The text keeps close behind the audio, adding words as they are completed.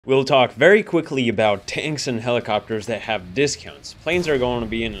We'll talk very quickly about tanks and helicopters that have discounts. Planes are going to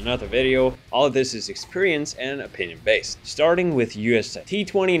be in another video. All of this is experience and opinion based. Starting with US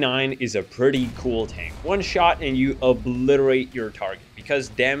T-29 is a pretty cool tank. One shot and you obliterate your target because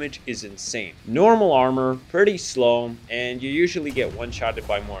damage is insane. Normal armor, pretty slow, and you usually get one-shotted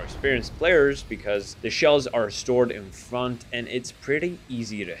by more experienced players because the shells are stored in front and it's pretty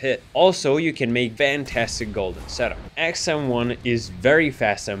easy to hit. Also, you can make fantastic golden setup. XM1 is very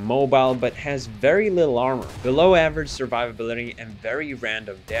fast and mobile but has very little armor, below average survivability, and very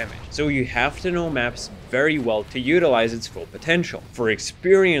random damage. So you have to know maps very well to utilize its full potential. For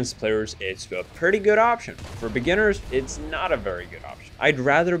experienced players, it's a pretty good option. For beginners, it's not a very good option. I'd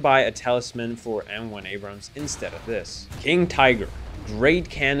rather buy a talisman for M1 Abrams instead of this. King Tiger. Great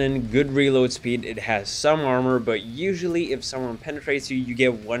cannon, good reload speed, it has some armor, but usually if someone penetrates you, you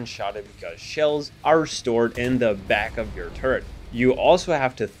get one-shotted because shells are stored in the back of your turret. You also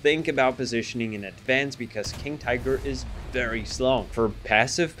have to think about positioning in advance because King Tiger is very slow. For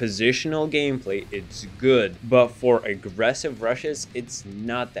passive positional gameplay, it's good, but for aggressive rushes, it's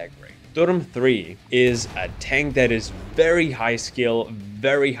not that great. Sturm 3 is a tank that is very high skill,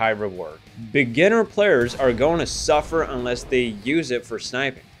 very high reward. Beginner players are going to suffer unless they use it for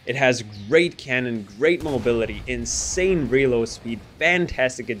sniping. It has great cannon, great mobility, insane reload speed,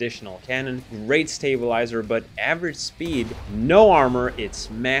 fantastic additional cannon, great stabilizer, but average speed, no armor, it's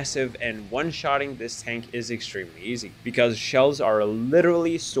massive, and one-shotting this tank is extremely easy because shells are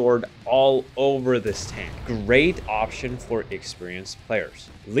literally stored all over this tank. Great option for experienced players.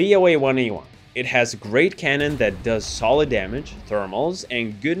 Leo A1A1. It has great cannon that does solid damage, thermals,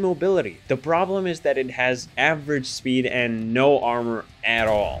 and good mobility. The problem is that it has average speed and no armor at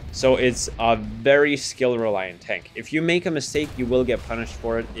all. So it's a very skill reliant tank. If you make a mistake, you will get punished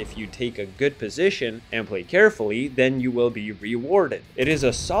for it. If you take a good position and play carefully, then you will be rewarded. It is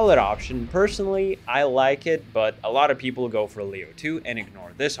a solid option. Personally, I like it, but a lot of people go for Leo 2 and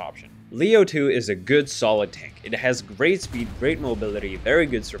ignore this option. Leo 2 is a good solid tank. It has great speed, great mobility, very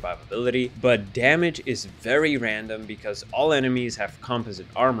good survivability, but damage is very random because all enemies have composite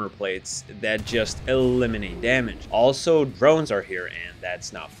armor plates that just eliminate damage. Also, drones are here and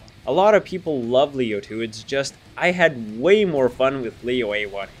that's not fun. A lot of people love Leo 2, it's just I had way more fun with Leo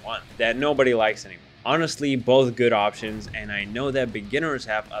A1A1 that nobody likes anymore. Honestly, both good options, and I know that beginners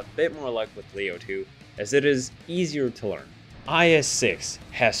have a bit more luck with Leo 2 as it is easier to learn. IS-6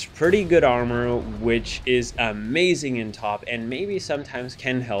 has pretty good armor, which is amazing in top and maybe sometimes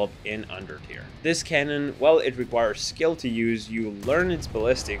can help in under tier. This cannon, well, it requires skill to use. You learn its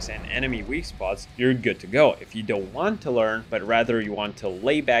ballistics and enemy weak spots, you're good to go. If you don't want to learn, but rather you want to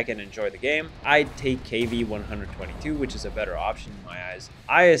lay back and enjoy the game, I'd take KV-122, which is a better option in my eyes.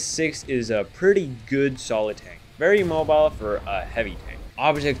 IS-6 is a pretty good solid tank, very mobile for a heavy tank.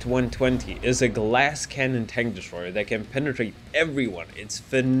 Object 120 is a glass cannon tank destroyer that can penetrate everyone. It's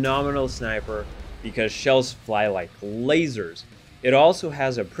phenomenal sniper because shells fly like lasers. It also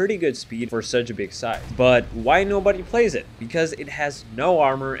has a pretty good speed for such a big size. But why nobody plays it? Because it has no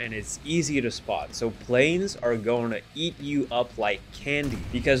armor and it's easy to spot. So planes are going to eat you up like candy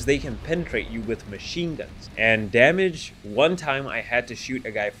because they can penetrate you with machine guns. And damage, one time I had to shoot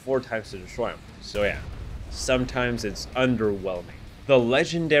a guy 4 times to destroy him. So yeah, sometimes it's underwhelming. The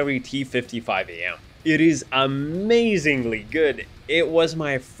legendary T55AM. It is amazingly good. It was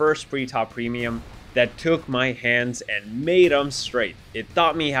my first pre-top premium that took my hands and made them straight. It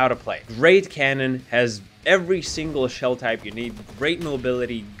taught me how to play. Great cannon, has every single shell type you need, great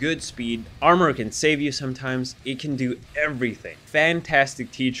mobility, good speed, armor can save you sometimes, it can do everything.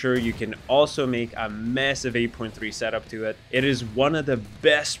 Fantastic teacher, you can also make a massive 8.3 setup to it. It is one of the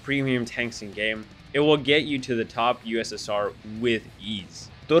best premium tanks in game. It will get you to the top USSR with ease.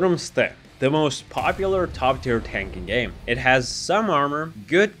 Sturmsten, the most popular top tier tank in game. It has some armor,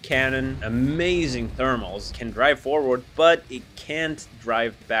 good cannon, amazing thermals, can drive forward, but it can't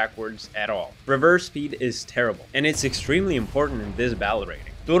drive backwards at all. Reverse speed is terrible, and it's extremely important in this battle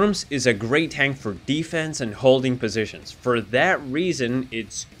rating. Sturms is a great tank for defense and holding positions. For that reason,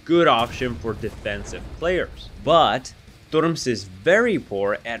 it's a good option for defensive players. But Sturms is very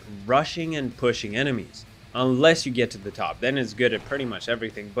poor at rushing and pushing enemies. Unless you get to the top, then it's good at pretty much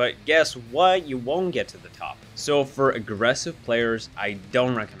everything, but guess what? You won't get to the top. So for aggressive players, I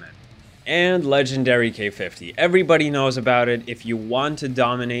don't recommend it. And legendary K50. Everybody knows about it. If you want to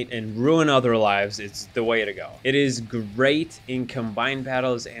dominate and ruin other lives, it's the way to go. It is great in combined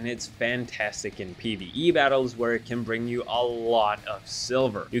battles and it's fantastic in PvE battles where it can bring you a lot of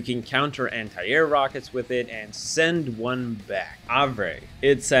silver. You can counter anti-air rockets with it and send one back. Avre.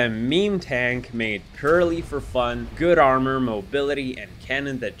 It's a meme tank made purely for fun, good armor, mobility, and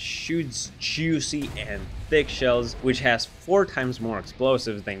cannon that shoots juicy and thick shells, which has 4 times more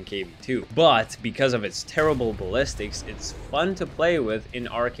explosives than KV-2. But because of its terrible ballistics, it's fun to play with in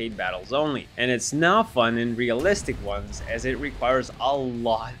arcade battles only, and it's not fun in realistic ones as it requires a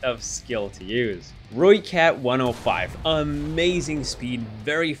lot of skill to use. Roycat 105, amazing speed,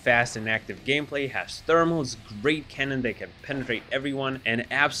 very fast and active gameplay, has thermals, great cannon that can penetrate everyone, and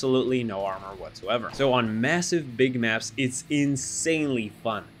absolutely no armor whatsoever. So on massive big maps, it's insanely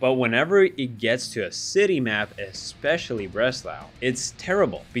fun. But whenever it gets to a city map, especially Breslau, it's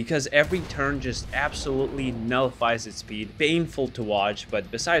terrible because every turn just absolutely nullifies its speed, painful to watch,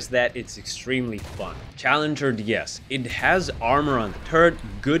 but besides that, it's extremely fun. Challenger DS, it has armor on the turret,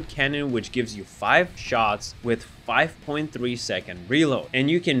 good cannon which gives you 5 shots with 5.3 second reload, and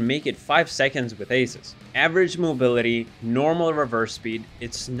you can make it 5 seconds with aces. Average mobility, normal reverse speed,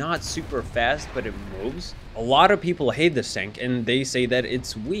 it's not super fast but it moves. A lot of people hate this tank and they say that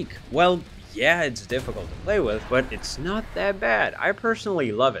it's weak. Well, yeah, it's difficult to play with, but it's not that bad. I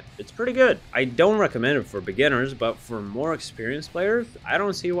personally love it. It's pretty good. I don't recommend it for beginners, but for more experienced players, I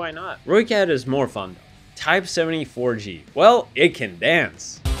don't see why not. Roycat is more fun though. Type 74G, well, it can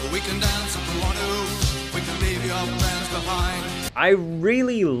dance. We can dance if we want to. We can leave your friends behind. I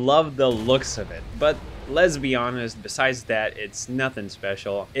really love the looks of it, but let's be honest, besides that, it's nothing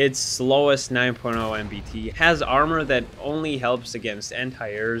special. Its slowest 9.0 MBT has armor that only helps against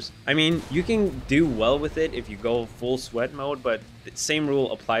anti-airs. I mean, you can do well with it if you go full sweat mode, but the same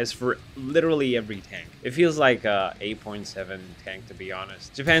rule applies for literally every tank. It feels like a 8.7 tank, to be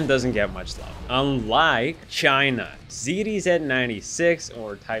honest. Japan doesn't get much love. Unlike China, ZDZ96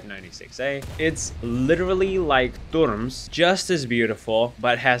 or Type 96A, it's literally like Turms, just as beautiful,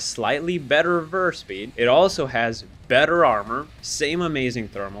 but has slightly better reverse speed. It also has better armor, same amazing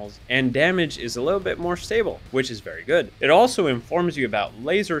thermals, and damage is a little bit more stable, which is very good. It also informs you about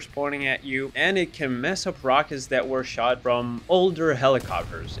lasers pointing at you, and it can mess up rockets that were shot from older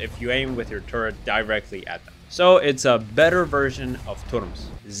helicopters if you aim with your turret directly at them. So it's a better version of Turms.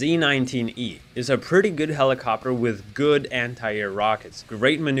 Z-19E is a pretty good helicopter with good anti-air rockets,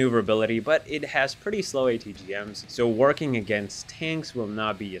 great maneuverability, but it has pretty slow ATGMs, so working against tanks will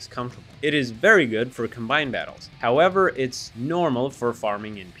not be as comfortable. It is very good for combined battles. However, it's normal for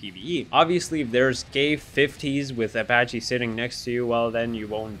farming in PvE. Obviously, if there's K-50s with Apache sitting next to you, well then you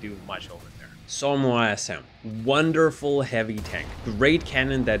won't do much over there. Somoa SM, wonderful heavy tank, great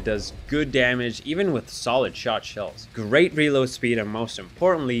cannon that does good damage even with solid shot shells, great reload speed, and most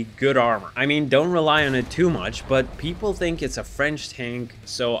importantly, good armor. I mean, don't rely on it too much, but people think it's a French tank,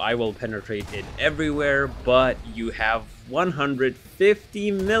 so I will penetrate it everywhere, but you have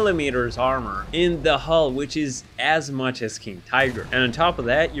 150 millimeters armor in the hull, which is as much as King Tiger. And on top of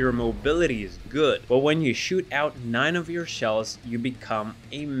that, your mobility is good. But when you shoot out 9 of your shells, you become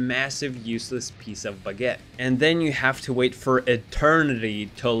a massive useless piece of baguette. And then you have to wait for eternity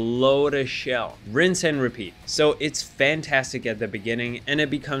to load a shell. Rinse and repeat. So it's fantastic at the beginning, and it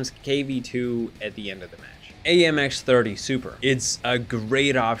becomes KV-2 at the end of the match. AMX-30 Super. It's a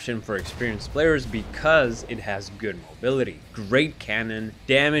great option for experienced players because it has good mobility, great cannon,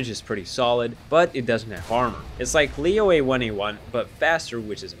 damage is pretty solid, but it doesn't have armor. It's like Leo A1A1, but faster,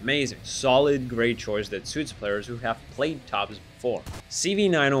 which is amazing. Solid, great choice that suits players who have played tops before.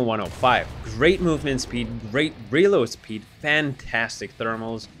 CV90-105. Great movement speed, great reload speed, fantastic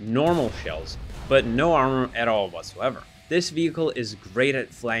thermals, normal shells, but no armor at all whatsoever. This vehicle is great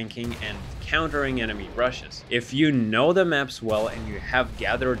at flanking and countering enemy rushes. If you know the maps well and you have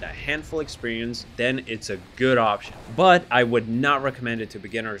gathered a handful experience, then it's a good option. But I would not recommend it to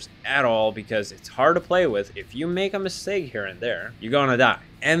beginners at all because it's hard to play with. If you make a mistake here and there, you're gonna die.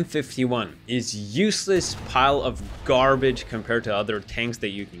 M51 is useless pile of garbage compared to other tanks that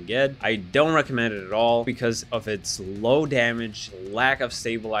you can get. I don't recommend it at all because of its low damage, lack of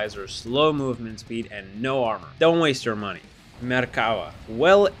stabilizer, slow movement speed, and no armor. Don't waste your money. Merkava.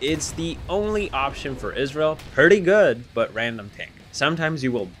 Well, it's the only option for Israel. Pretty good, but random tank. Sometimes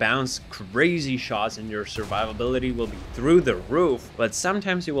you will bounce crazy shots and your survivability will be through the roof, but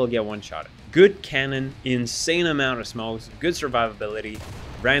sometimes you will get one-shotted. Good cannon, insane amount of smokes, good survivability,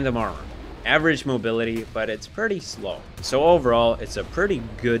 random armor, average mobility, but it's pretty slow. So overall, it's a pretty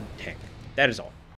good tank. That is all.